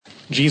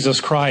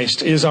Jesus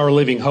Christ is our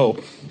living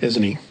hope,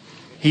 isn't he?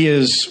 He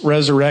is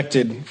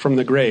resurrected from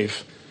the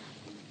grave.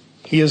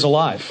 He is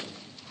alive.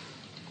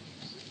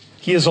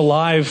 He is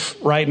alive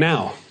right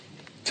now,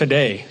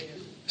 today,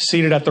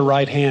 seated at the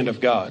right hand of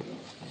God.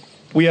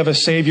 We have a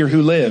Savior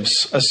who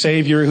lives, a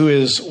Savior who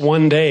is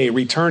one day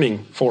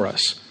returning for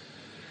us.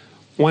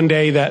 One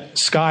day that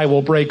sky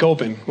will break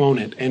open, won't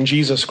it? And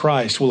Jesus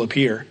Christ will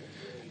appear,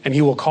 and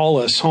he will call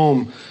us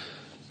home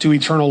to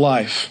eternal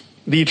life,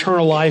 the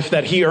eternal life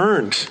that he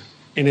earned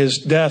in his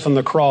death on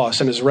the cross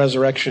and his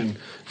resurrection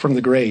from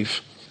the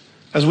grave.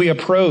 As we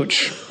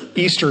approach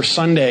Easter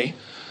Sunday,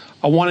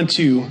 I wanted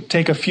to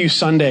take a few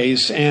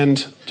Sundays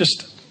and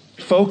just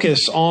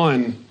focus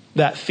on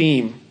that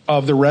theme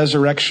of the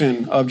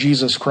resurrection of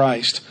Jesus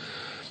Christ.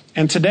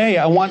 And today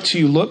I want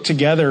to look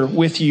together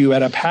with you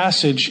at a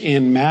passage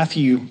in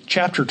Matthew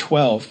chapter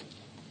 12.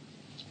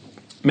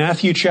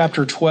 Matthew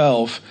chapter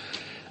 12,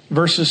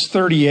 verses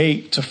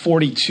 38 to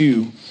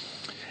 42.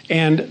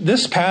 And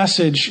this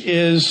passage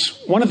is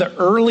one of the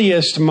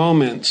earliest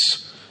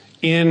moments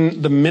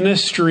in the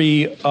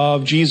ministry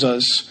of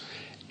Jesus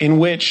in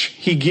which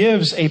he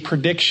gives a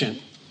prediction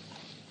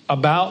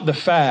about the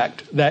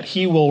fact that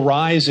he will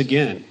rise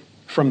again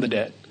from the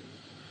dead.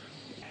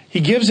 He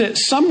gives it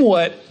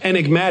somewhat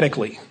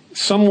enigmatically,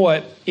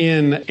 somewhat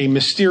in a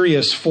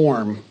mysterious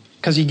form,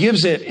 because he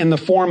gives it in the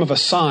form of a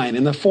sign,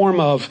 in the form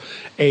of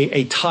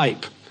a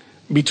type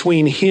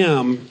between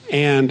him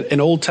and an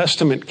Old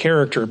Testament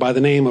character by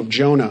the name of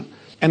Jonah.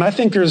 And I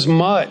think there's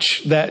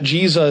much that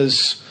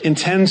Jesus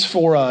intends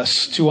for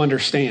us to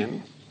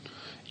understand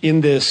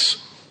in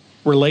this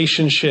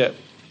relationship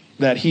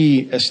that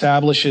he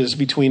establishes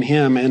between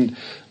him and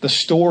the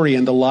story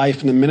and the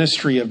life and the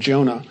ministry of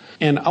Jonah.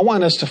 And I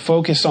want us to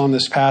focus on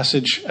this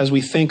passage as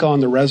we think on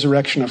the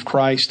resurrection of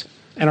Christ.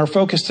 And our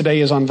focus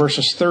today is on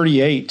verses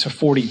 38 to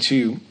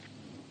 42.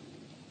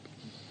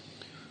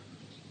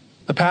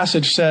 The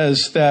passage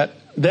says that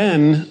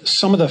then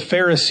some of the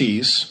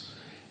Pharisees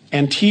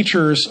and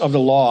teachers of the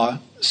law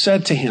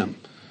said to him,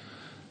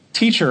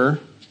 "Teacher,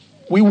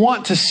 we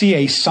want to see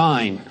a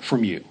sign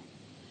from you."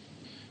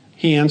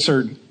 He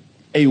answered,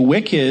 "A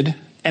wicked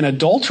and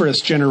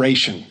adulterous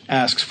generation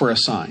asks for a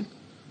sign,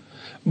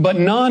 but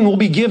none will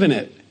be given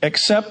it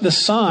except the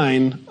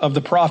sign of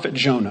the prophet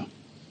Jonah.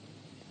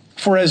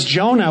 For as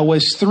Jonah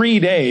was 3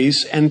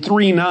 days and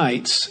 3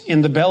 nights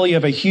in the belly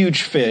of a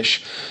huge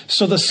fish,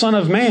 so the Son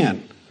of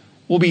Man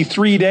will be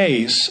 3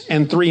 days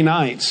and 3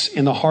 nights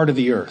in the heart of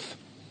the earth.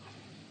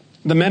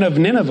 The men of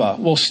Nineveh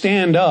will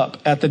stand up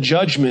at the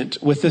judgment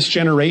with this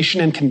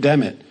generation and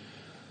condemn it,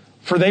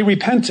 for they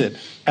repented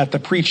at the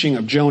preaching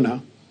of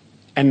Jonah,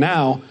 and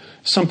now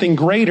something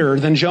greater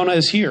than Jonah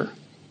is here.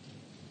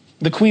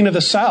 The queen of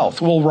the south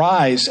will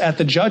rise at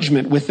the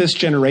judgment with this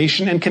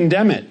generation and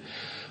condemn it,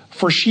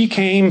 for she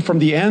came from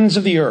the ends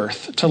of the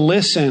earth to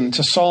listen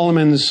to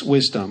Solomon's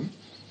wisdom.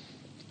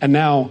 And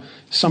now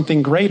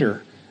something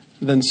greater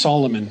than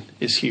Solomon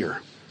is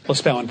here."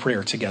 Let's bow in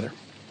prayer together.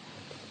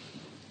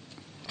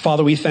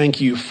 Father, we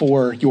thank you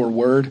for your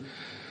word.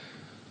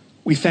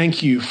 We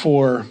thank you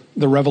for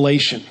the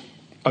revelation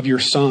of your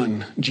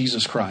Son,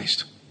 Jesus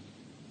Christ.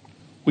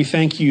 We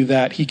thank you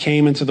that he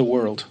came into the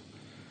world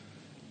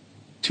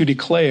to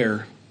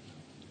declare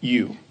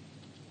you,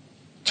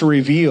 to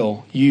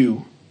reveal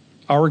you,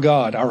 our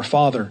God, our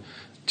Father,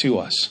 to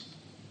us.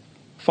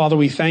 Father,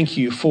 we thank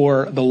you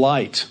for the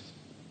light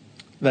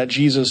that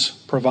Jesus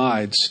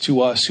provides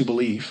to us who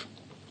believe.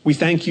 We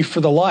thank you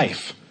for the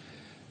life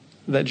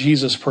that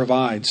Jesus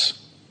provides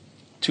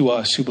to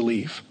us who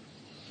believe.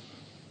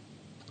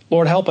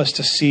 Lord, help us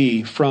to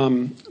see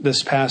from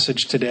this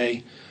passage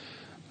today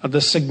the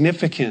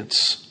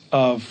significance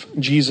of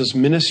Jesus'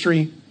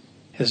 ministry,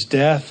 his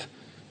death,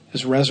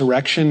 his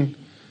resurrection,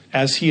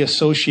 as he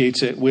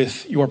associates it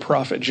with your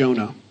prophet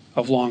Jonah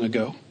of long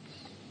ago.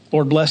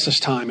 Lord, bless this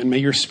time, and may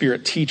your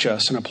Spirit teach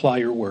us and apply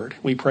your word.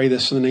 We pray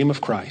this in the name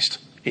of Christ.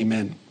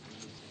 Amen.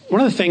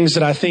 One of the things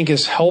that I think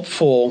is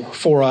helpful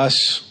for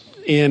us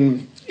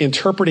in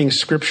interpreting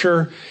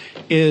Scripture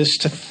is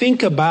to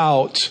think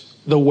about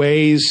the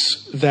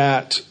ways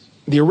that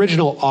the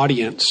original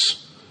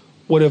audience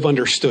would have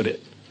understood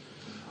it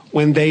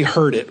when they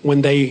heard it,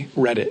 when they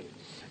read it.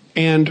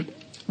 And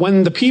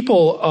when the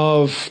people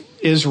of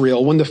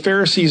Israel, when the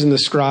Pharisees and the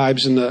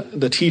scribes and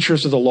the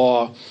teachers of the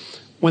law,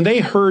 when they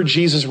heard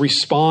Jesus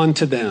respond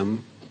to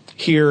them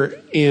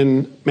here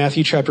in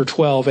Matthew chapter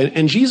 12,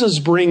 and Jesus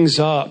brings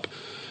up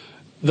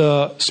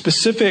the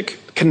specific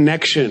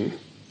connection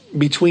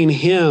between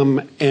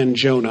him and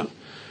Jonah,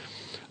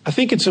 I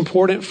think it's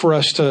important for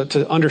us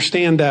to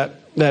understand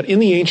that in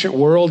the ancient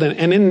world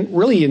and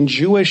in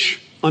Jewish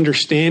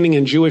understanding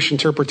and Jewish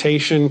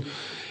interpretation,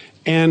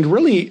 and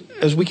really,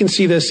 as we can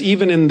see this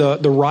even in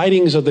the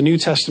writings of the New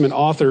Testament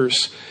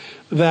authors,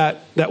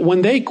 that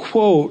when they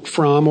quote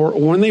from or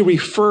when they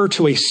refer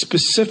to a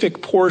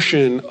specific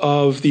portion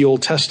of the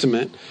Old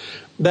Testament,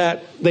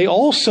 that they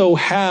also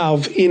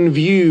have in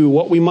view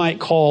what we might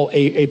call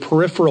a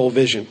peripheral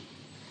vision.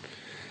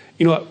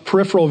 You know,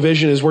 peripheral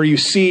vision is where you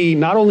see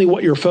not only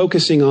what you're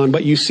focusing on,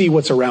 but you see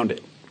what's around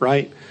it,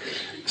 right?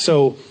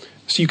 So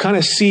you kind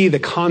of see the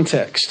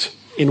context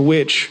in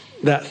which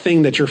that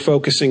thing that you're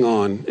focusing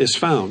on is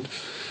found.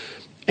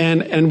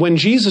 And when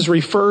Jesus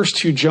refers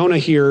to Jonah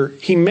here,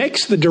 he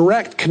makes the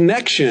direct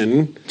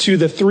connection to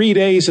the 3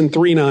 days and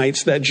 3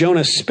 nights that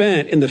Jonah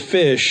spent in the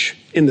fish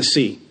in the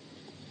sea.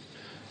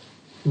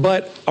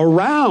 But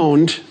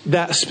around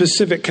that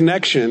specific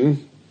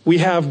connection, we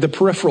have the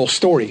peripheral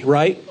story,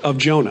 right, of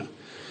Jonah.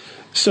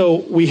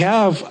 So we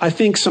have, I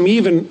think, some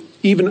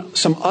even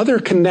some other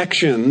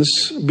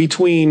connections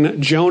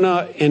between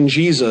Jonah and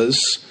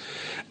Jesus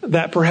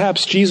that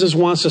perhaps Jesus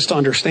wants us to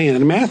understand,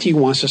 and Matthew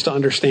wants us to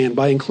understand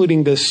by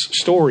including this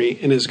story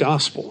in his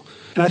gospel.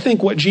 And I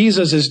think what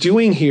Jesus is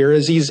doing here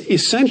is he's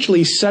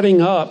essentially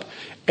setting up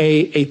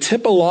a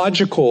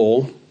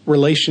typological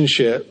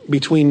relationship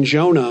between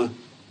Jonah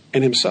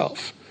and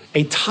himself.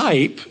 A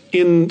type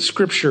in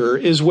Scripture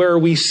is where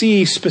we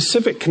see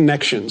specific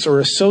connections or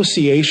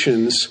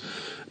associations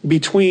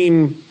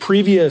between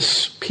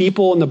previous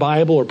people in the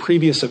Bible or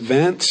previous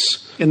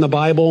events in the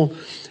Bible,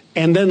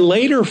 and then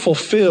later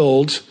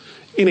fulfilled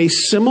in a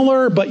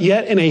similar but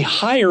yet in a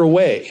higher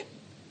way,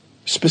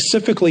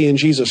 specifically in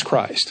Jesus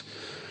Christ.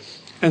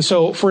 And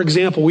so, for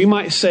example, we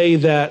might say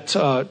that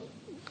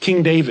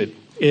King David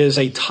is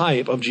a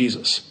type of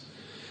Jesus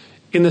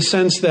in the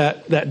sense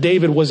that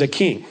David was a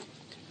king,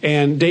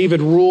 and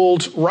David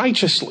ruled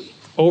righteously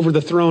over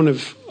the throne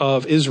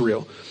of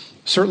Israel.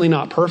 Certainly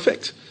not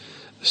perfect,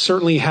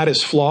 certainly had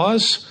his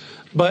flaws,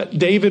 but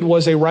David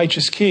was a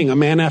righteous king, a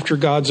man after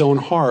God's own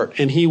heart,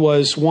 and he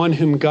was one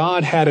whom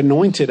God had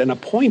anointed and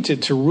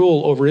appointed to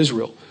rule over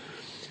Israel.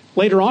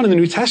 Later on in the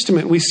New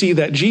Testament, we see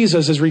that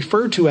Jesus is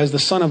referred to as the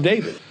Son of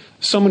David,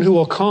 someone who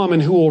will come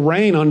and who will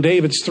reign on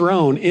David's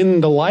throne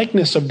in the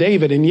likeness of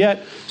David. And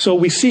yet, so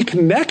we see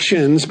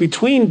connections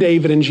between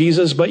David and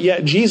Jesus, but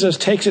yet Jesus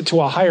takes it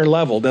to a higher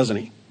level, doesn't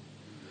he?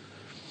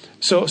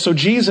 So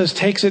Jesus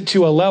takes it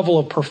to a level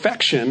of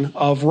perfection,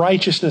 of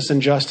righteousness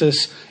and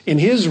justice in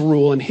his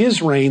rule and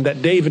his reign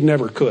that David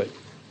never could.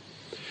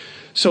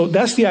 So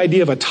that's the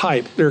idea of a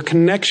type. There are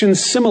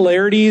connections,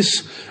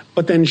 similarities,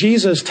 but then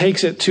Jesus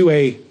takes it to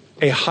a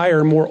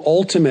higher, more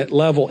ultimate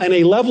level and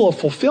a level of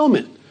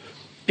fulfillment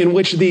in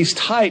which these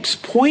types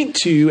point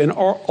to and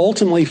are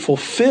ultimately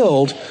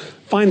fulfilled,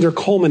 find their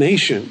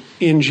culmination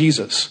in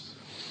Jesus.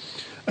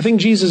 I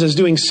think Jesus is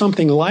doing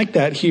something like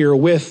that here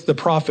with the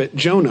prophet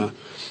Jonah.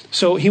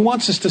 So he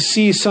wants us to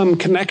see some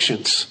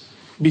connections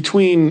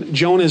between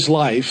Jonah's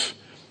life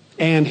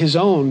and his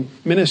own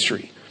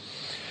ministry.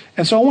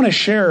 And so I want to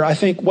share, I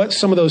think, what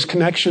some of those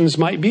connections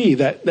might be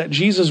that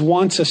Jesus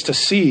wants us to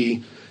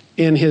see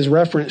in his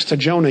reference to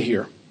Jonah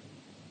here.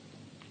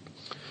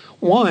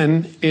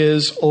 One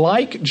is,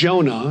 like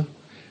Jonah,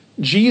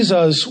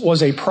 Jesus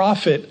was a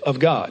prophet of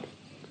God,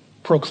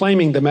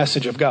 proclaiming the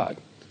message of God.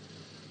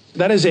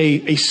 That is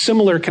a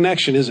similar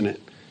connection, isn't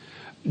it?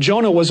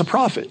 Jonah was a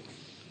prophet.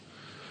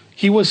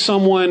 He was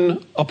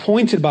someone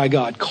appointed by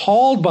God,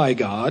 called by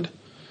God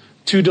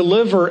to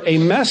deliver a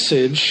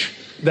message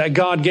that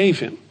God gave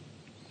him.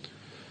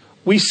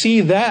 We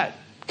see that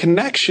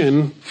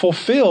connection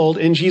fulfilled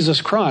in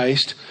Jesus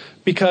Christ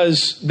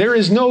because there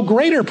is no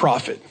greater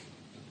prophet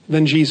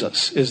than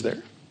Jesus, is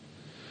there?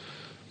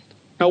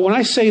 Now, when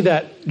I say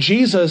that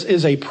Jesus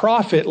is a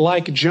prophet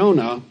like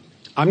Jonah,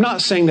 I'm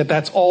not saying that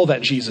that's all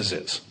that Jesus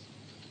is.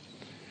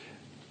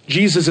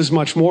 Jesus is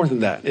much more than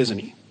that, isn't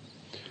he?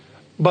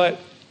 But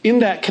in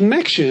that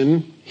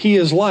connection, he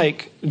is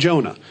like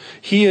Jonah.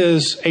 He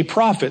is a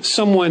prophet,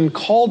 someone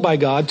called by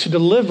God to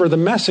deliver the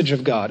message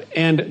of God.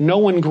 And no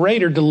one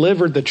greater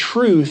delivered the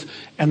truth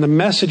and the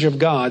message of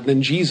God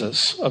than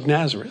Jesus of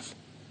Nazareth.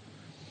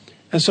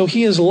 And so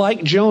he is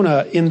like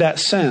Jonah in that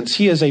sense.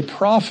 He is a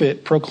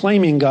prophet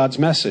proclaiming God's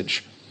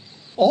message.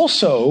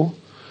 Also,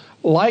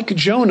 like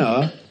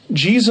Jonah,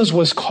 Jesus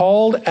was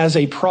called as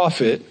a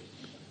prophet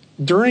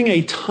during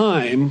a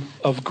time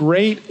of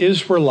great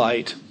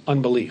Israelite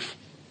unbelief.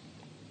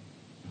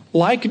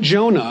 Like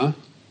Jonah,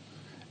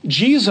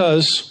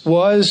 Jesus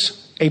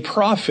was a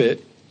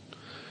prophet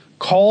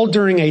called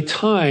during a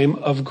time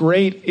of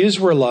great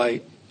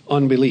Israelite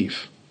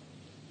unbelief.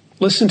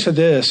 Listen to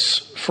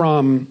this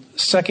from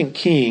 2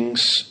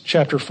 Kings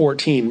chapter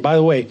 14. By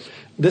the way,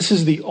 this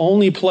is the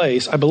only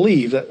place, I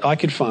believe, that I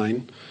could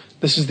find.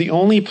 This is the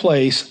only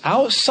place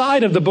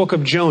outside of the book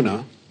of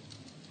Jonah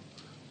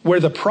where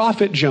the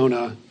prophet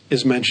Jonah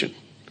is mentioned.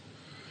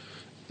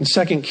 In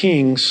 2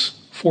 Kings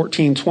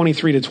 14,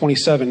 23 to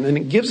 27, and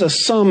it gives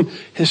us some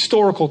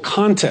historical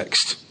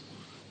context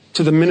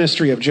to the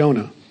ministry of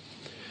Jonah.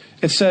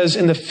 It says,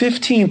 in the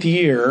 15th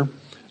year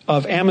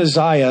of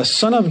Amaziah,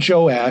 son of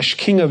Joash,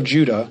 king of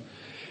Judah,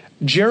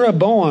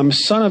 Jeroboam,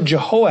 son of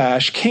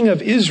Jehoash, king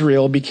of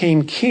Israel,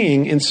 became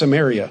king in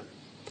Samaria,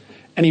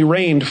 and he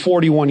reigned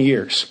 41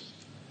 years.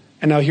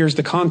 And now here's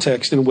the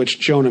context in which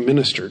Jonah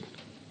ministered.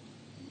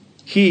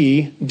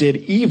 He did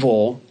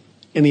evil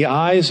in the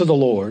eyes of the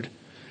Lord,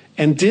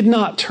 and did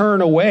not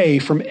turn away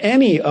from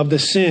any of the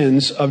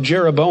sins of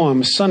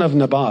Jeroboam, son of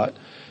Nebat,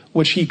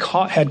 which he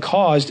had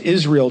caused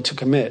Israel to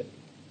commit.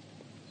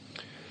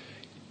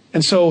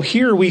 And so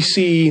here we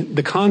see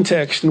the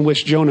context in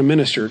which Jonah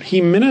ministered.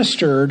 He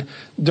ministered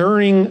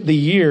during the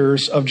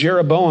years of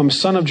Jeroboam,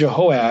 son of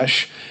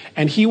Jehoash,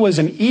 and he was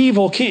an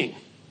evil king.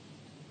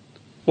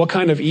 What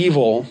kind of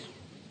evil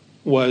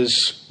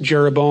was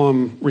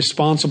Jeroboam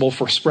responsible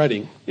for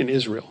spreading in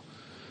Israel?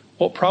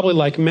 Well, probably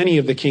like many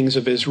of the kings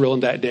of Israel in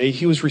that day,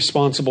 he was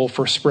responsible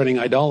for spreading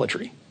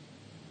idolatry,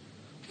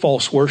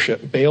 false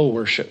worship, Baal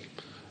worship,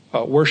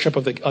 worship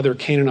of the other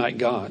Canaanite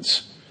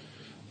gods.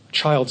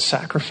 Child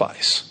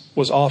sacrifice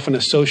was often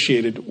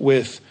associated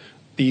with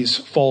these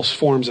false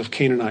forms of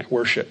Canaanite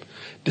worship.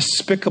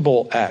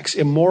 Despicable acts,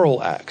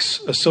 immoral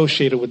acts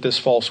associated with this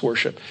false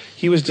worship.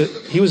 He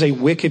was a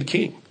wicked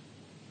king.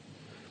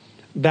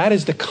 That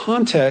is the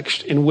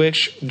context in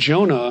which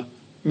Jonah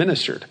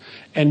ministered.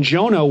 And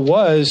Jonah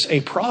was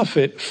a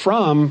prophet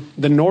from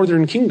the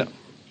northern kingdom.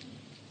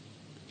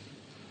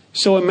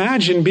 So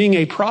imagine being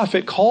a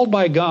prophet called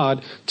by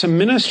God to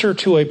minister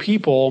to a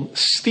people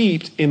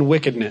steeped in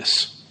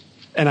wickedness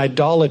and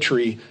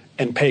idolatry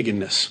and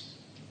paganness.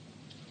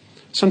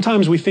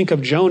 Sometimes we think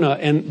of Jonah,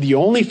 and the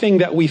only thing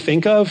that we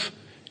think of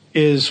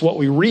is what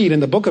we read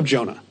in the book of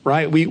Jonah,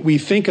 right? We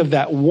think of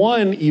that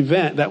one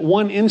event, that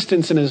one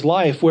instance in his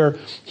life where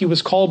he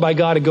was called by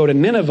God to go to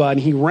Nineveh and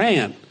he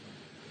ran.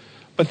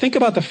 But think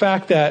about the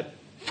fact that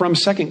from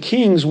 2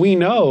 Kings, we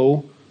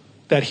know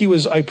that he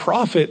was a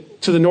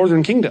prophet to the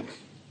northern kingdom.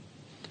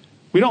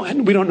 We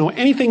don't know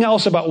anything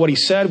else about what he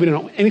said. We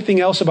don't know anything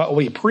else about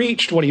what he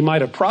preached, what he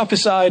might have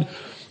prophesied.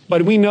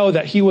 But we know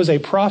that he was a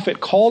prophet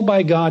called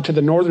by God to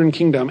the northern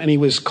kingdom, and he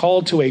was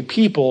called to a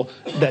people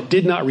that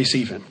did not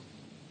receive him.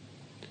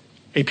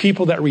 A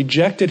people that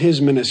rejected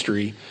his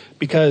ministry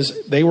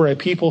because they were a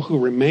people who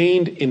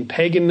remained in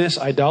paganness,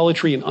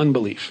 idolatry, and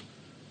unbelief.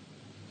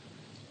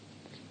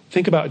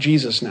 Think about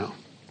Jesus now.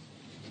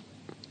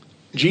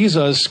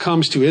 Jesus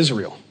comes to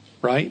Israel,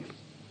 right?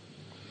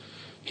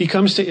 He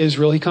comes to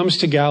Israel, he comes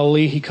to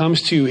Galilee, he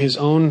comes to his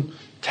own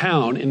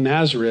town in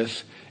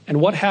Nazareth. And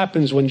what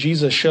happens when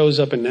Jesus shows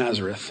up in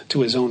Nazareth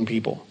to his own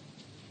people?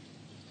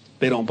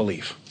 They don't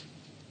believe.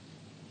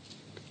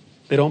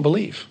 They don't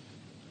believe.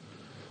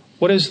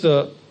 What does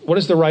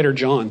the writer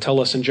John tell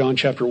us in John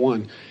chapter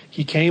 1?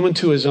 He came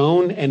unto his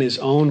own, and his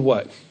own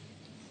what?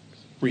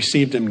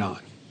 Received him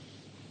not.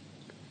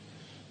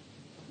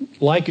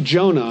 Like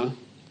Jonah,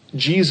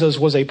 Jesus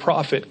was a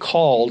prophet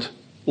called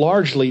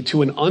largely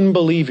to an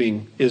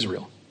unbelieving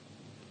Israel,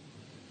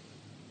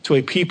 to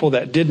a people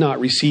that did not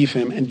receive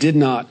him and did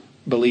not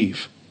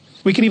believe.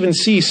 We can even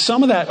see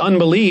some of that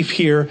unbelief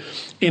here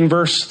in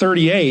verse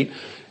 38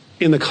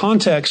 in the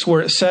context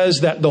where it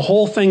says that the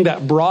whole thing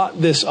that brought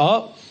this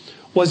up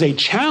was a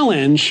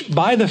challenge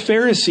by the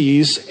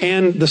Pharisees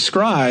and the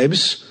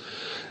scribes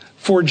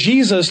for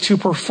Jesus to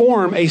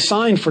perform a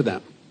sign for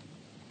them.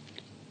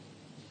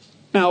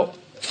 Now,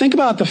 think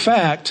about the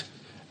fact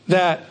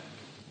that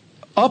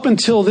up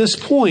until this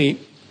point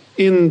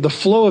in the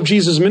flow of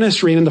Jesus'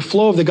 ministry and in the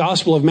flow of the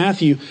Gospel of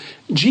Matthew,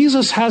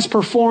 Jesus has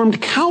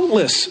performed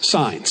countless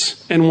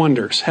signs and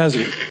wonders,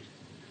 hasn't he?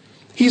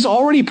 He's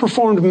already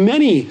performed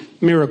many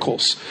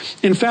miracles.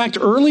 In fact,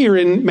 earlier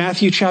in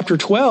Matthew chapter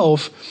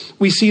 12,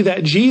 we see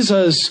that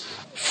Jesus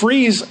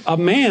frees a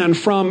man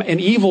from an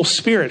evil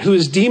spirit who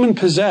is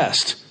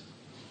demon-possessed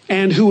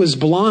and who is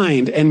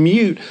blind and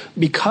mute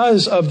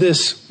because of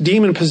this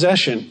demon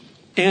possession.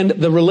 And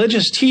the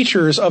religious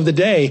teachers of the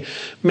day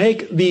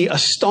make the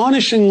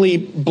astonishingly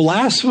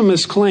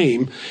blasphemous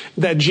claim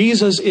that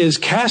Jesus is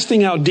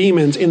casting out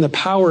demons in the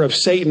power of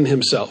Satan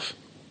himself.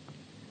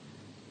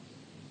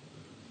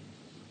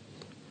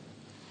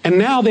 And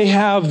now they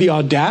have the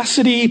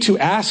audacity to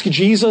ask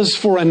Jesus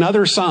for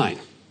another sign.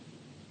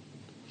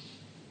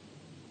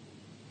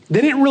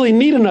 They didn't really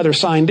need another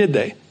sign, did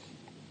they?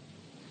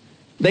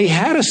 They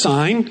had a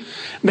sign.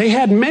 They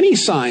had many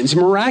signs,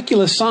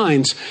 miraculous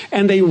signs,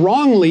 and they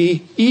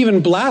wrongly,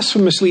 even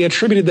blasphemously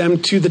attributed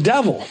them to the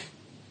devil.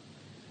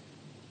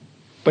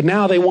 But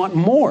now they want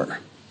more.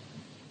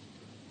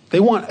 They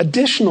want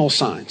additional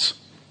signs.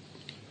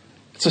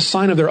 It's a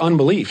sign of their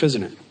unbelief,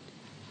 isn't it?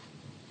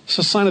 It's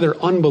a sign of their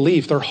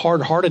unbelief, their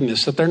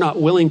hard-heartedness, that they're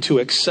not willing to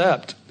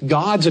accept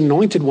God's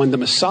anointed one, the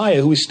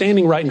Messiah, who is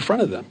standing right in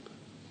front of them.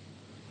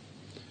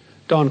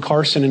 Don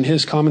Carson, in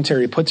his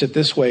commentary, puts it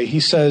this way. He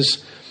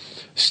says,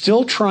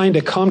 still trying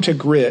to come to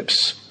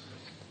grips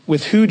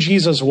with who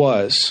Jesus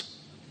was,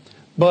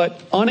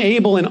 but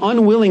unable and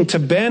unwilling to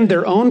bend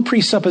their own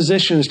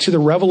presuppositions to the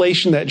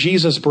revelation that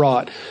Jesus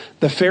brought,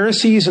 the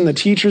Pharisees and the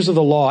teachers of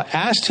the law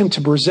asked him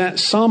to present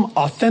some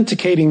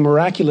authenticating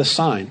miraculous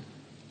sign.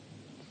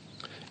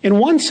 In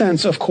one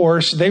sense, of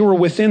course, they were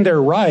within their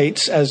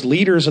rights as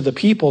leaders of the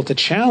people to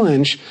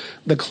challenge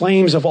the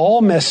claims of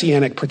all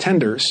messianic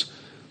pretenders.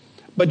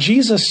 But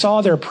Jesus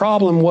saw their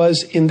problem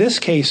was, in this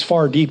case,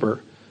 far deeper.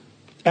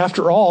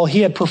 After all, he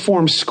had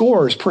performed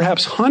scores,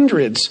 perhaps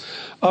hundreds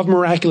of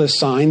miraculous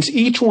signs,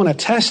 each one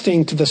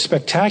attesting to the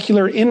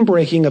spectacular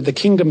inbreaking of the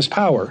kingdom's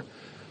power.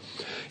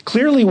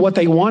 Clearly what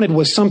they wanted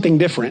was something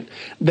different.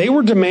 They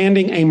were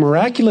demanding a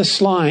miraculous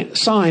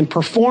sign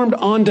performed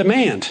on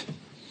demand,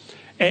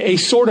 a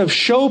sort of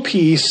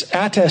showpiece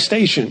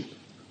attestation.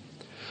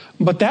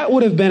 But that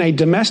would have been a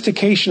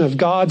domestication of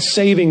God's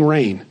saving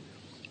reign.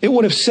 It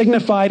would have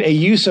signified a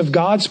use of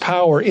God's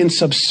power in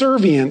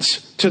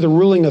subservience to the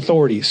ruling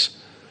authorities.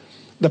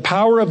 The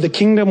power of the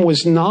kingdom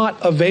was not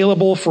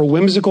available for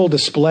whimsical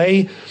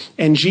display,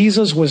 and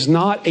Jesus was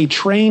not a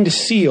trained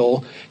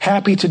seal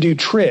happy to do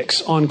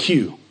tricks on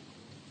cue.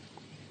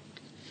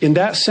 In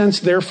that sense,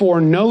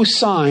 therefore, no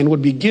sign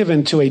would be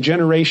given to a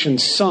generation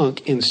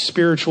sunk in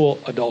spiritual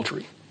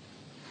adultery.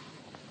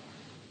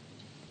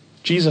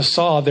 Jesus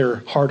saw their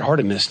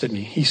hard-heartedness, didn't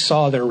he? He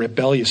saw their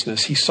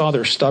rebelliousness. He saw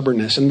their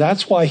stubbornness. And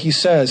that's why he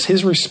says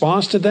his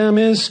response to them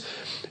is,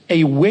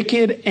 a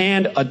wicked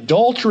and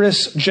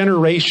adulterous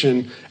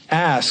generation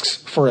asks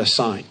for a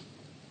sign.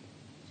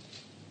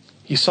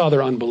 He saw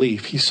their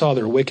unbelief. He saw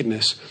their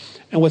wickedness.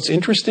 And what's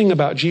interesting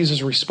about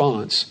Jesus'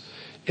 response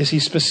is he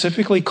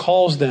specifically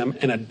calls them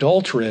an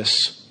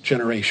adulterous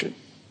generation.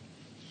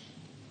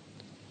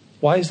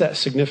 Why is that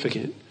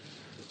significant?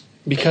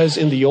 Because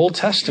in the Old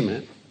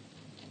Testament,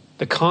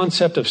 the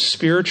concept of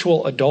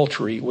spiritual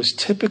adultery was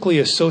typically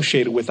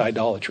associated with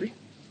idolatry.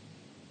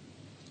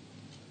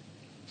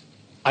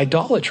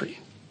 Idolatry.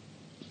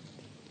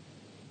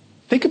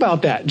 Think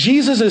about that.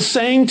 Jesus is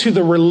saying to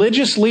the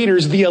religious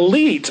leaders, the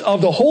elite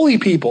of the holy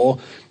people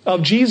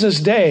of Jesus'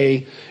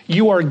 day,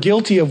 you are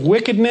guilty of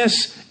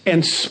wickedness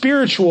and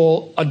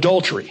spiritual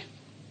adultery.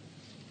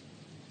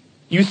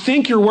 You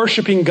think you're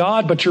worshiping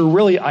God, but you're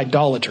really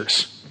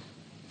idolaters.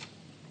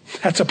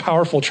 That's a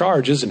powerful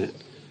charge, isn't it?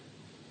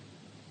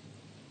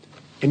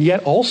 And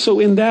yet also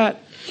in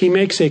that, he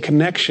makes a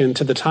connection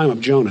to the time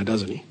of Jonah,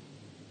 doesn't he?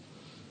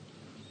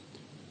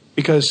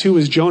 Because who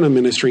is Jonah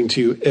ministering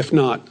to, if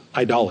not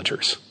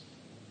idolaters?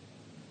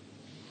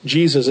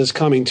 Jesus is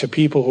coming to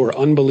people who are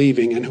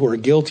unbelieving and who are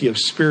guilty of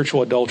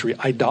spiritual adultery,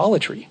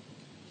 idolatry.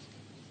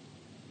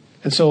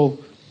 And so,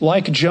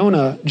 like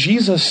Jonah,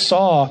 Jesus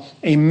saw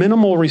a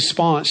minimal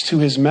response to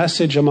his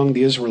message among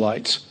the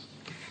Israelites.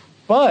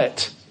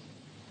 But,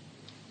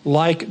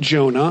 like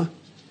Jonah,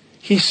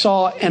 he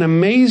saw an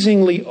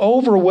amazingly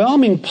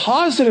overwhelming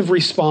positive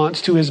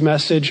response to his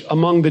message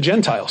among the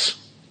Gentiles.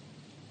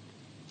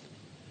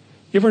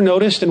 You ever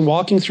noticed in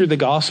walking through the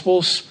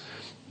Gospels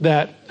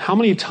that how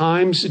many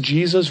times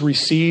Jesus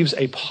receives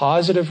a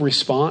positive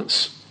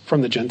response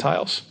from the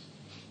Gentiles?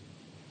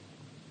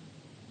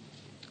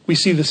 We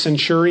see the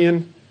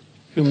centurion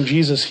whom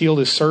Jesus healed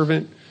his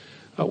servant.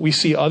 We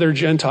see other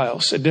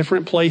Gentiles at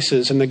different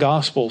places in the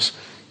Gospels.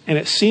 And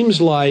it seems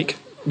like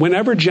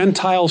whenever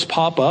Gentiles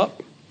pop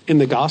up in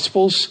the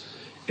Gospels,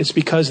 it's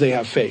because they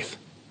have faith.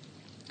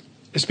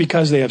 It's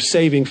because they have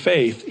saving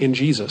faith in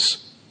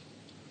Jesus.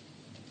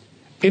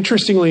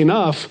 Interestingly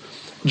enough,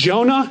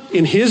 Jonah,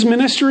 in his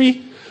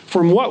ministry,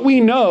 from what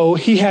we know,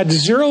 he had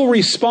zero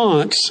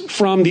response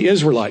from the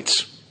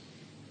Israelites.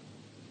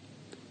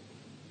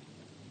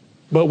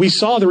 But we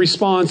saw the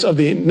response of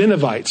the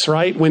Ninevites,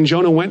 right? When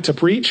Jonah went to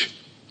preach.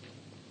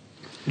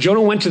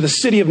 Jonah went to the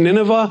city of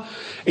Nineveh,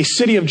 a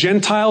city of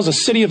Gentiles, a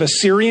city of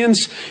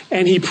Assyrians,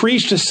 and he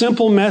preached a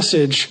simple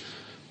message.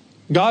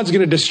 God's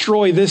going to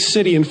destroy this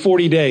city in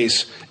 40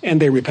 days.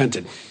 And they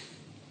repented.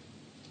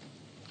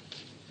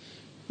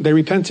 They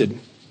repented.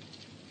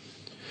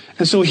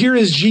 And so here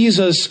is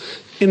Jesus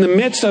in the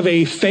midst of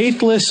a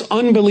faithless,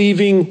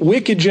 unbelieving,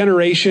 wicked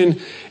generation,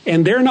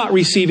 and they're not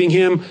receiving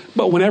him.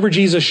 But whenever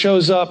Jesus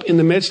shows up in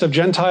the midst of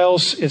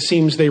Gentiles, it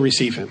seems they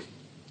receive him.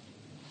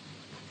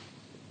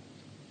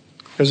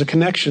 There's a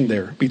connection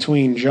there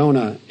between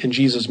Jonah and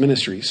Jesus'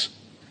 ministries.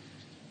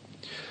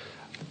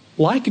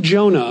 Like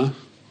Jonah,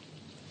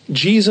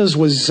 Jesus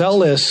was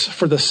zealous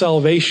for the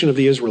salvation of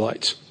the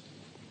Israelites.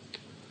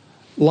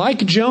 Like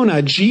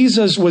Jonah,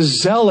 Jesus was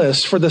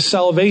zealous for the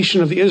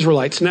salvation of the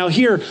Israelites. Now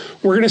here,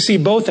 we're going to see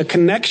both a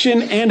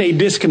connection and a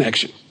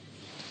disconnection.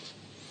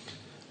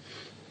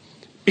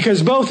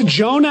 Because both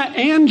Jonah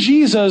and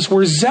Jesus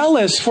were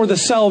zealous for the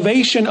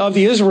salvation of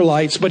the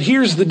Israelites, but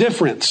here's the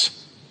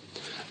difference.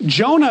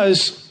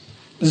 Jonah's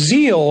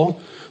zeal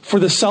for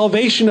the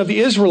salvation of the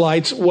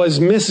Israelites was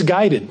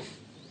misguided.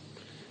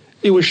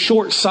 It was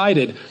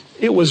short-sighted.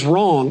 It was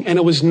wrong, and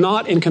it was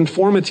not in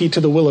conformity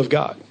to the will of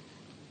God.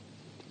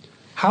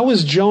 How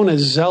is Jonah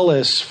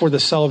zealous for the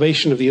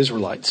salvation of the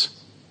Israelites?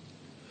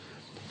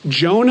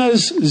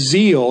 Jonah's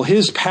zeal,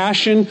 his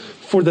passion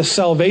for the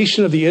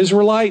salvation of the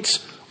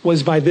Israelites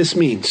was by this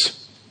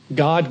means.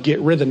 God, get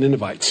rid of the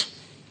Ninevites.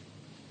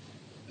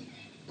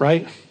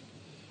 Right?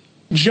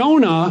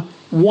 Jonah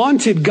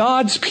wanted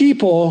God's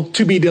people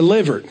to be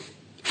delivered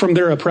from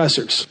their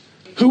oppressors.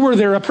 Who were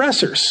their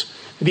oppressors?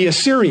 The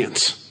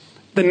Assyrians,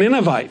 the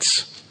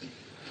Ninevites.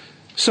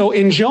 So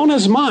in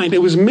Jonah's mind,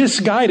 it was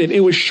misguided,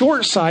 it was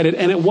short-sighted,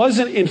 and it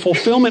wasn't in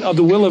fulfillment of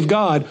the will of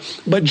God.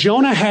 But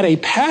Jonah had a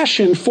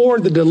passion for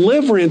the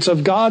deliverance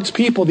of God's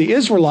people, the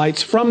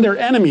Israelites, from their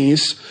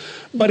enemies.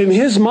 But in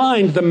his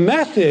mind, the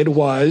method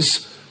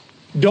was,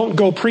 don't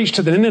go preach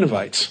to the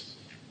Ninevites.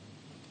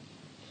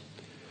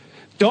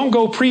 don't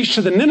go preach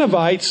to the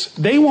Ninevites.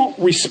 They won't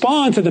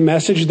respond to the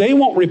message. They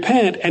won't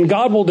repent, and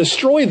God will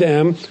destroy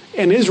them,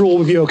 and Israel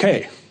will be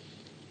okay.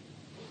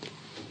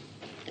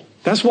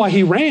 That's why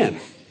he ran.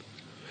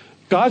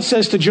 God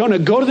says to Jonah,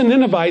 go to the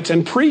Ninevites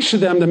and preach to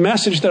them the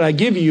message that I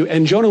give you.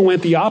 And Jonah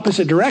went the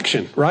opposite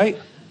direction, right?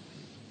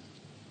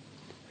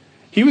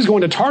 He was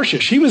going to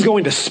Tarshish. He was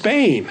going to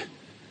Spain.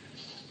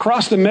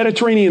 Across the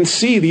Mediterranean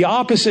Sea, the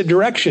opposite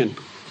direction.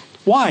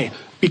 Why?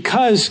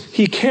 Because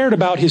he cared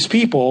about his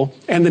people,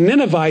 and the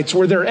Ninevites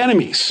were their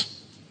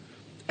enemies.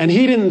 And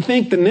he didn't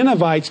think the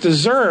Ninevites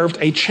deserved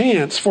a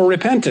chance for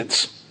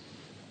repentance.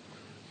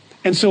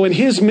 And so in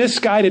his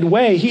misguided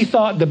way, he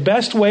thought the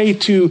best way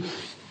to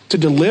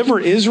deliver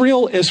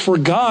Israel is for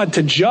God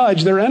to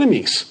judge their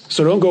enemies.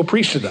 So don't go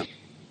preach to them.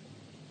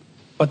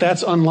 But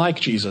that's unlike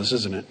Jesus,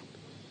 isn't it?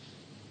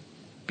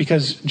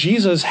 Because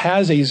Jesus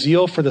has a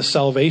zeal for the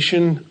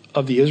salvation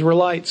of the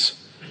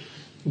Israelites,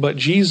 but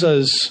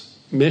Jesus'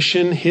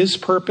 mission, his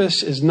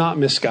purpose is not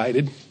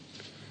misguided.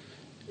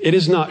 It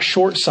is not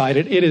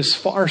short-sighted. It is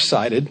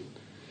far-sighted.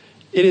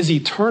 It is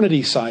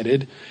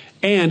eternity-sighted.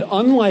 And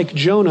unlike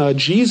Jonah,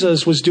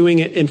 Jesus was doing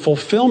it in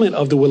fulfillment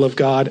of the will of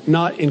God,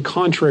 not in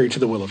contrary to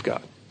the will of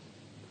God.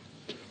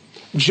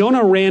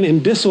 Jonah ran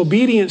in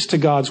disobedience to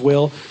God's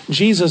will.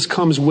 Jesus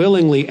comes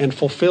willingly and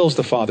fulfills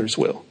the Father's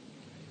will.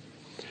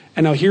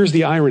 And now here's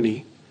the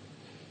irony.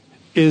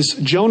 Is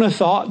Jonah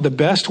thought the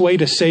best way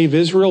to save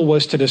Israel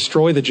was to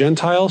destroy the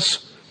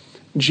Gentiles?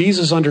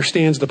 Jesus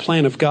understands the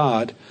plan of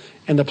God,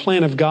 and the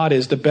plan of God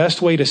is the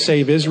best way to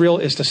save Israel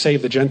is to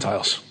save the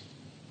Gentiles.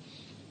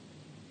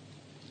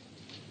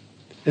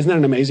 Isn't that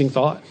an amazing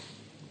thought?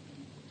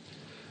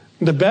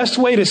 The best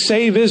way to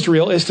save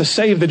Israel is to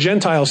save the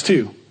Gentiles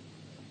too.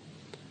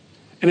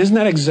 And isn't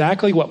that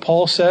exactly what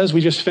Paul says?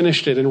 We just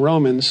finished it in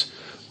Romans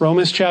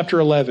chapter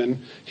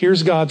 11.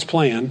 Here's God's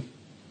plan.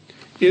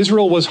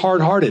 Israel was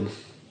hard-hearted.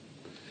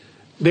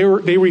 They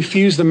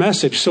refused the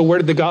message. So where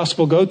did the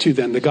gospel go to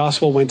then? The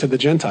gospel went to the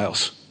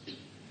Gentiles.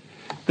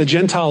 The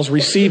Gentiles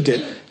received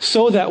it.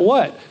 So that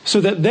what?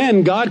 So that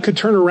then God could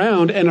turn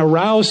around and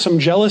arouse some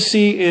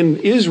jealousy in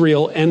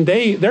Israel, and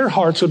their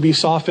hearts would be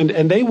softened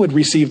and they would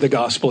receive the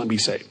gospel and be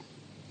saved.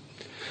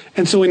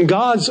 And so in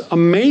God's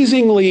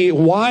amazingly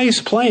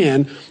wise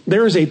plan,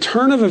 there is a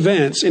turn of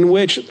events in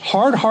which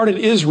hard-hearted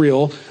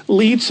Israel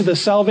leads to the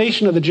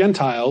salvation of the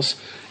Gentiles,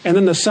 and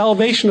then the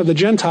salvation of the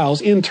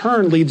Gentiles in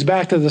turn leads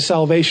back to the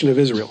salvation of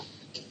Israel.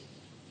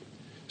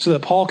 So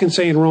that Paul can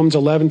say in Romans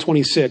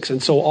 11:26,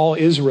 and so all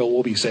Israel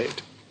will be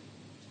saved.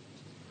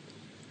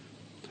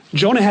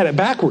 Jonah had it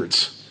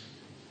backwards.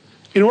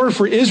 In order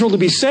for Israel to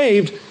be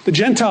saved, the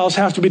Gentiles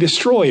have to be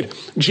destroyed.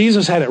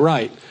 Jesus had it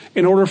right.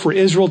 In order for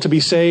Israel to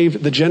be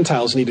saved, the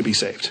Gentiles need to be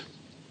saved.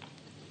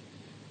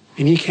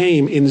 And he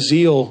came in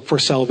zeal for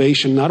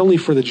salvation, not only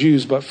for the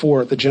Jews, but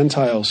for the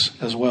Gentiles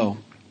as well.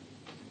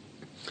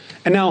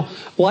 And now,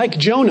 like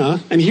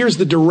Jonah, and here's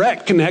the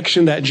direct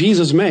connection that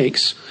Jesus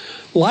makes,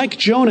 like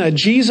Jonah,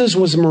 Jesus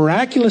was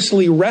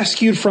miraculously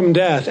rescued from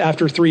death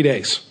after 3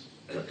 days.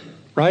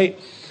 Right?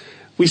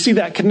 We see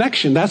that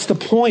connection. That's the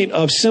point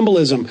of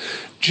symbolism.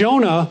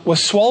 Jonah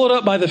was swallowed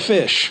up by the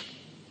fish.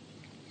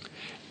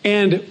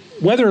 And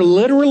whether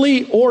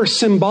literally or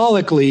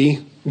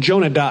symbolically,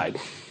 Jonah died.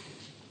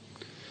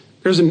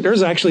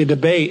 There's actually a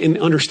debate in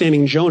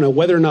understanding Jonah,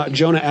 whether or not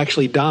Jonah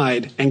actually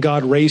died and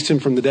God raised him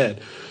from the dead.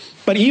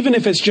 But even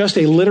if it's just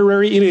a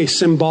literary, in a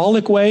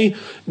symbolic way,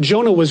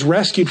 Jonah was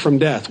rescued from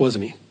death,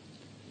 wasn't he?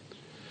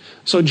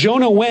 So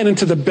Jonah went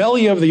into the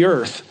belly of the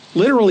earth,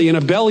 literally in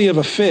a belly of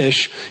a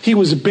fish. He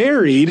was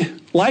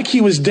buried like he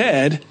was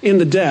dead in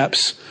the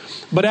depths.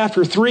 But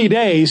after 3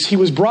 days, he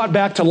was brought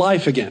back to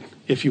life again,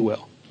 if you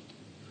will.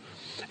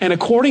 And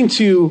according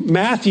to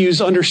Matthew's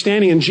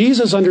understanding and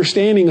Jesus'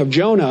 understanding of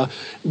Jonah,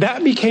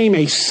 that became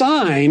a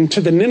sign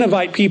to the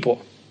Ninevite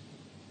people.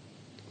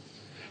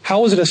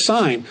 How was it a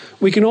sign?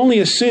 We can only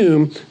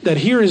assume that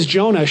here is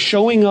Jonah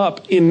showing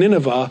up in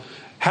Nineveh,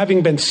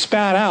 having been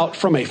spat out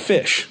from a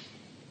fish,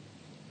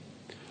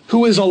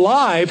 who is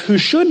alive, who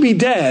should be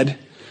dead,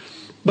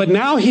 but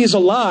now he's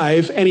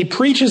alive and he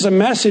preaches a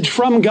message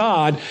from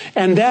God,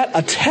 and that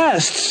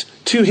attests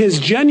to his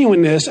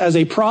genuineness as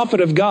a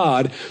prophet of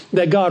God,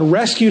 that God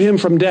rescued him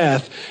from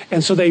death,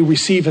 and so they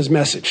receive his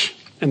message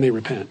and they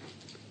repent.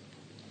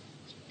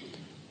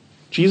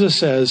 Jesus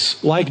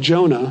says, like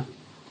Jonah,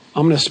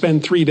 I'm going to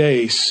spend 3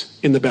 days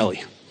in the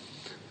belly.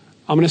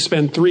 I'm going to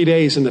spend 3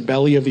 days in the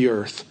belly of the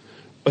earth,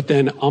 but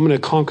then I'm going to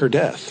conquer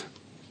death.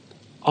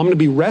 I'm going to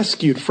be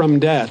rescued from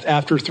death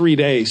after 3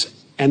 days,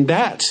 and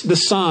that's the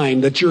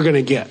sign that you're going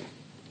to get.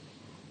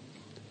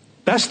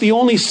 That's the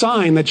only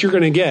sign that you're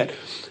going to get.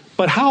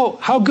 But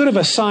how good of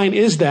a sign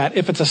is that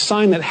if it's a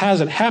sign that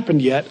hasn't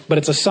happened yet, but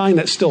it's a sign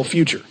that's still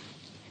future?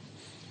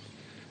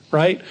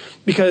 Right?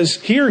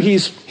 Because here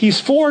he's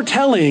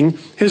foretelling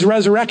his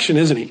resurrection,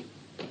 isn't he?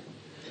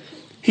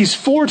 He's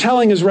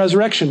foretelling his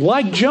resurrection.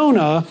 Like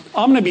Jonah,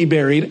 I'm going to be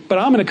buried, but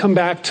I'm going to come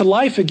back to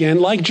life again,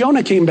 like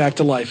Jonah came back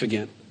to life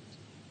again.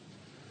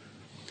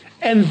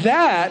 And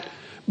that,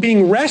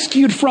 being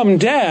rescued from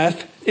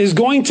death, is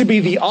going to be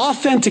the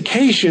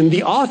authentication,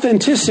 the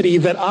authenticity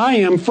that I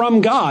am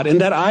from God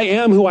and that I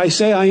am who I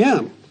say I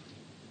am.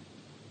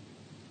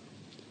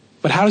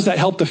 But how does that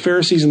help the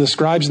Pharisees and the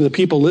scribes and the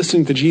people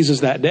listening to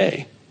Jesus that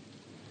day?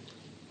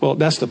 Well,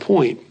 that's the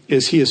point,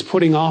 is he is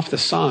putting off the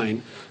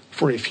sign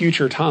for a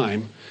future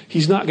time.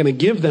 He's not going to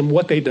give them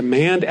what they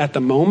demand at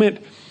the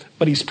moment,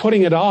 but he's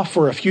putting it off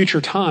for a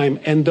future time.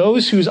 And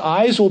those whose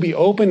eyes will be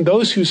opened,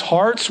 those whose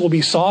hearts will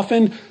be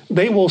softened,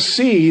 they will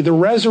see the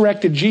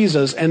resurrected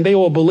Jesus and they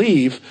will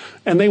believe,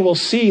 and they will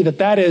see that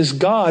that is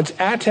God's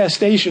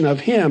attestation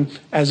of him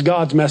as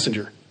God's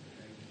messenger,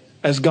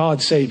 as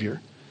God's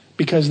Savior,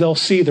 because they'll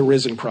see the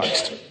risen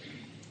Christ.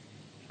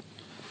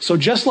 So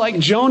just like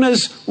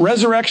Jonah's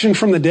resurrection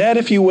from the dead,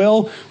 if you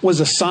will, was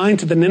a sign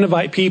to the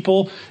Ninevite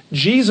people,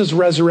 Jesus'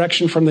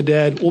 resurrection from the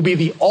dead will be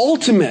the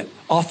ultimate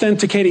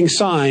authenticating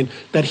sign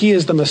that he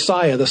is the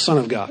Messiah, the Son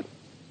of God.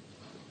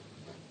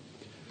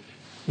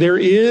 There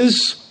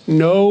is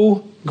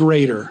no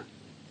greater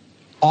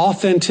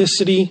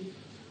authenticity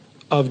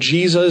of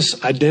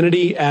Jesus'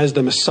 identity as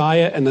the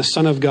Messiah and the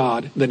Son of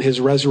God than his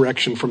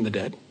resurrection from the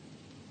dead.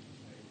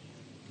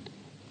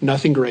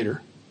 Nothing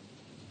greater.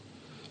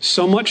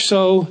 So much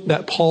so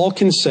that Paul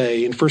can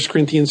say in 1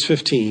 Corinthians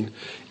 15,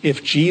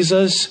 if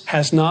Jesus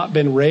has not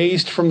been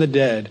raised from the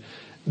dead,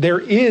 there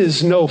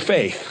is no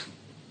faith,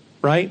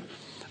 right?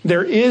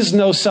 There is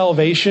no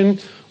salvation.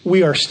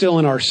 We are still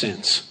in our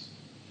sins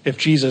if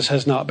Jesus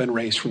has not been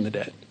raised from the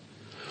dead.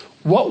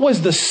 What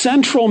was the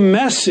central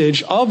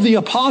message of the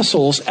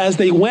apostles as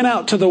they went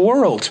out to the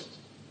world?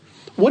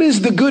 What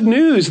is the good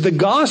news, the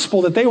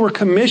gospel that they were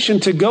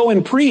commissioned to go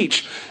and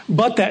preach?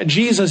 But that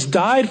Jesus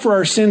died for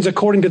our sins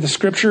according to the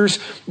scriptures,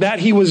 that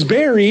he was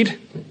buried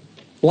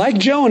like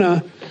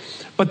Jonah,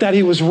 but that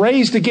he was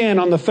raised again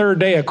on the third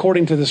day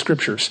according to the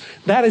scriptures.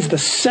 That is the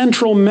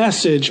central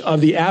message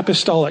of the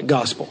apostolic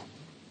gospel.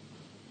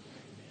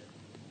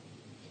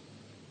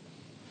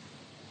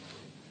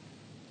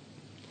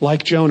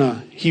 Like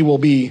Jonah, he will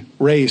be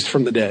raised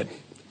from the dead.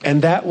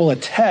 And that will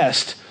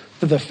attest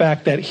to the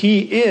fact that he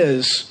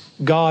is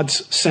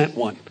God's sent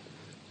one,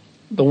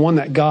 the one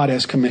that God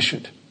has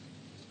commissioned.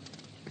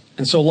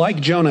 And so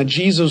like Jonah,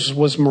 Jesus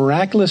was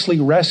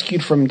miraculously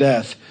rescued from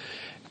death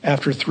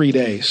after 3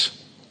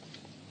 days.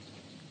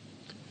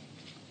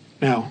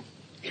 Now,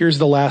 here's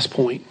the last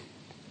point.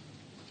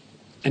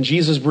 And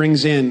Jesus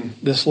brings in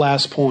this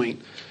last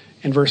point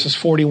in verses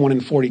 41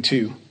 and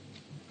 42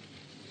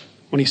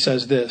 when he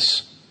says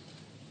this: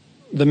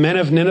 the men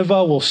of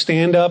Nineveh will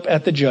stand up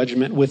at the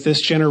judgment with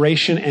this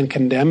generation and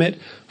condemn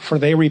it, for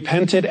they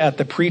repented at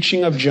the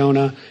preaching of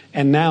Jonah,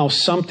 and now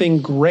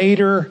something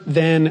greater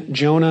than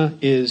Jonah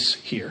is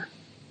here.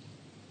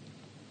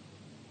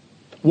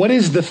 What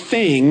is the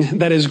thing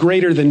that is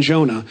greater than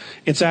Jonah?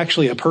 It's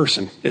actually a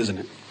person, isn't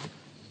it?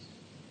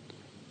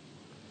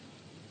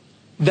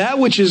 That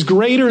which is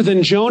greater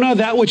than Jonah,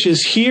 that which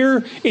is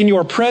here in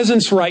your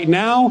presence right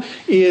now,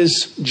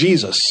 is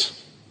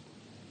Jesus,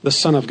 the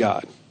Son of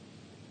God.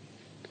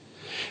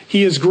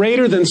 He is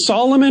greater than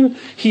Solomon.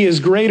 He is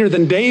greater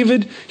than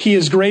David. He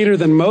is greater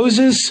than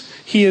Moses.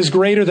 He is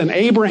greater than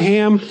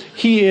Abraham.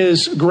 He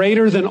is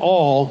greater than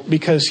all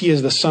because he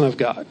is the Son of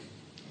God.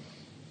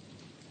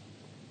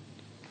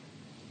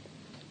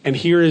 And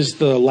here is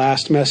the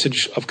last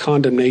message of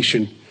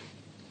condemnation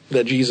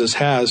that Jesus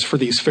has for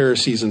these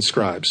Pharisees and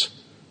scribes.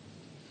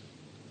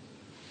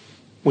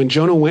 When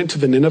Jonah went to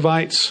the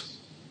Ninevites,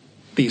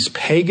 these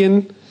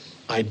pagan,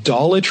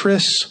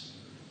 idolatrous,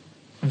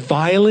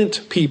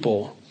 violent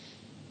people,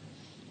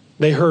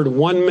 they heard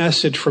one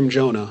message from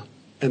Jonah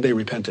and they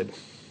repented.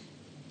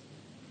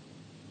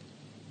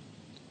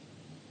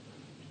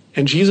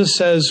 And Jesus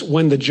says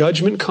when the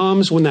judgment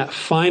comes, when that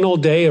final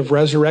day of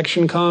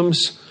resurrection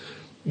comes,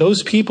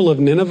 those people of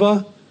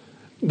Nineveh,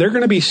 they're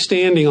going to be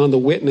standing on the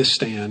witness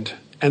stand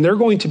and they're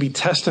going to be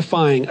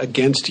testifying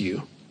against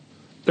you.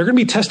 They're going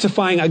to be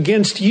testifying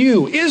against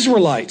you,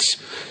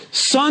 Israelites,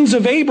 sons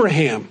of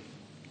Abraham.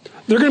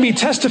 They're going to be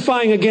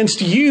testifying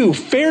against you,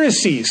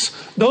 Pharisees,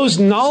 those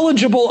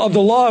knowledgeable of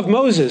the law of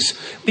Moses.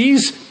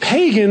 These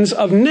pagans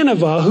of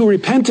Nineveh who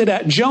repented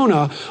at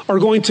Jonah are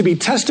going to be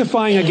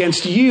testifying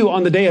against you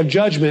on the day of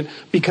judgment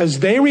because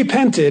they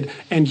repented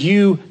and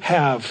you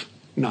have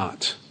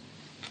not.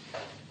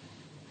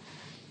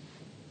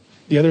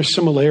 The other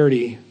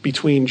similarity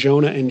between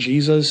Jonah and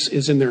Jesus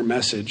is in their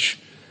message.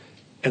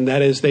 And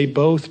that is they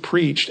both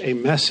preached a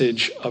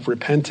message of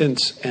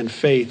repentance and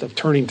faith, of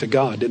turning to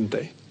God, didn't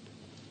they?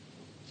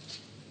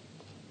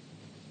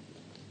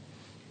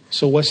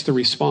 So what's the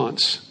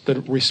response?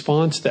 The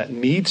response that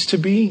needs to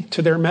be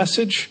to their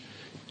message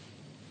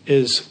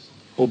is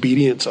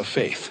obedience of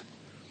faith.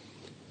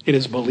 It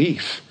is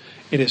belief.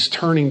 It is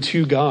turning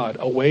to God,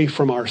 away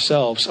from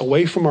ourselves,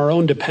 away from our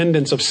own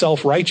dependence of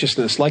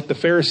self-righteousness like the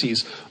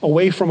Pharisees,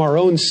 away from our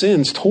own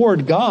sins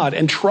toward God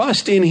and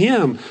trust in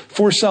him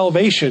for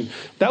salvation.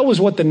 That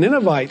was what the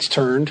Ninevites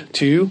turned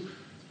to,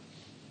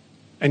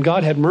 and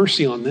God had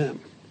mercy on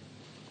them.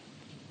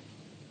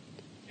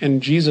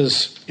 And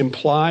Jesus'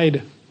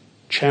 implied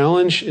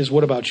challenge is,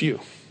 what about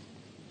you?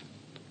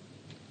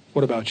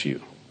 What about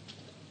you?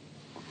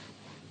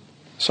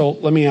 So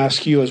let me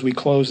ask you as we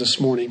close this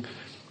morning,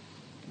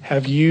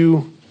 have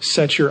you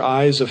set your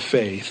eyes of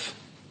faith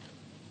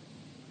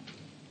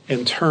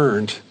and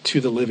turned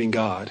to the living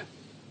God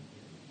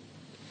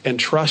and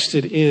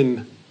trusted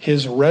in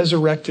his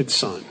resurrected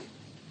Son,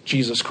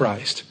 Jesus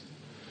Christ,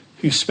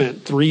 who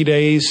spent 3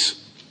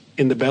 days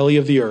in the belly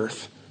of the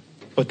earth,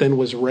 but then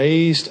was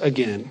raised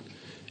again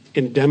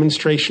in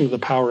demonstration of the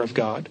power of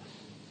God?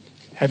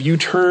 Have you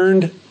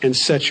turned and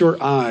set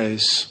your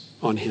eyes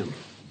on him?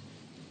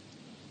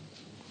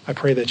 I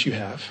pray that you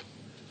have,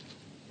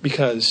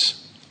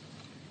 because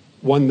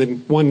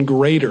one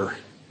greater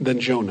than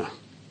Jonah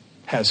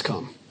has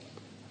come.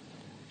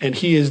 And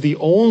he is the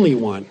only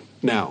one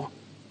now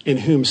in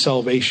whom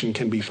salvation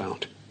can be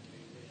found.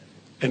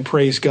 And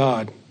praise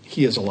God,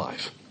 he is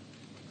alive.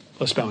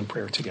 Let's bow in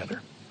prayer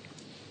together.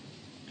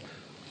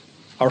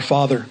 Our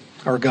Father,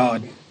 our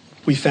God,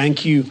 we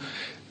thank you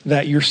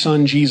that your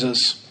Son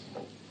Jesus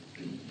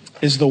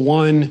is the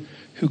one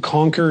who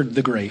conquered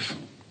the grave.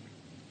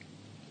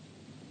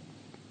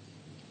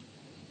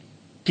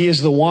 He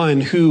is the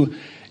one who,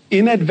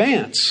 in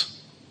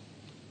advance,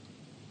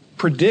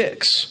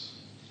 predicts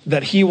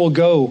that he will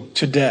go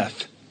to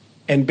death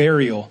and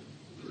burial,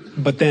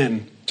 but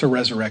then to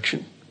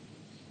resurrection.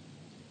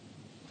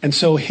 And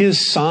so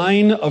his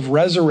sign of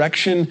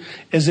resurrection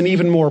is an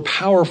even more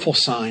powerful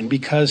sign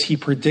because he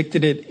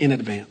predicted it in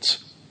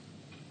advance.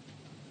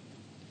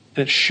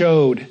 And it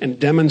showed and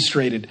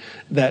demonstrated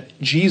that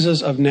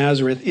Jesus of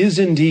Nazareth is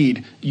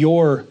indeed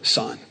your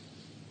Son,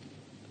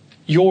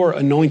 your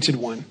anointed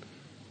one,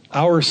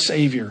 our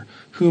Savior,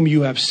 whom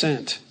you have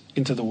sent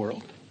into the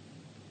world.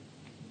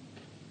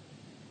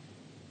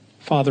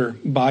 Father,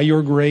 by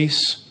your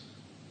grace,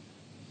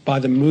 by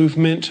the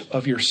movement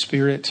of your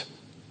Spirit,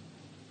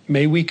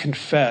 may we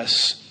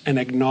confess and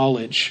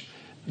acknowledge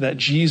that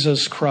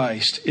Jesus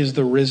Christ is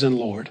the risen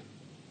Lord,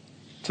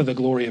 to the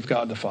glory of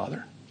God the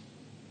Father.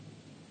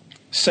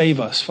 Save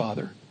us,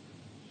 Father.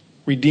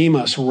 Redeem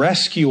us,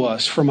 rescue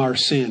us from our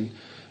sin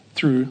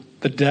through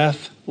the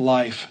death,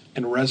 life,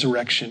 and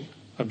resurrection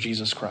of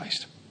Jesus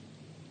Christ.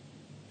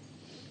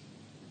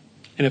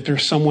 And if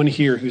there's someone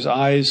here whose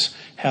eyes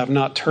have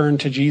not turned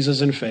to Jesus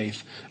in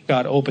faith,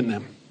 God, open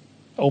them.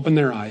 Open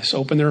their eyes,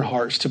 open their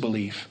hearts to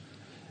believe.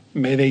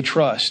 May they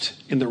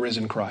trust in the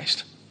risen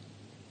Christ.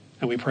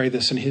 And we pray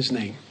this in his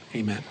name.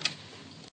 Amen.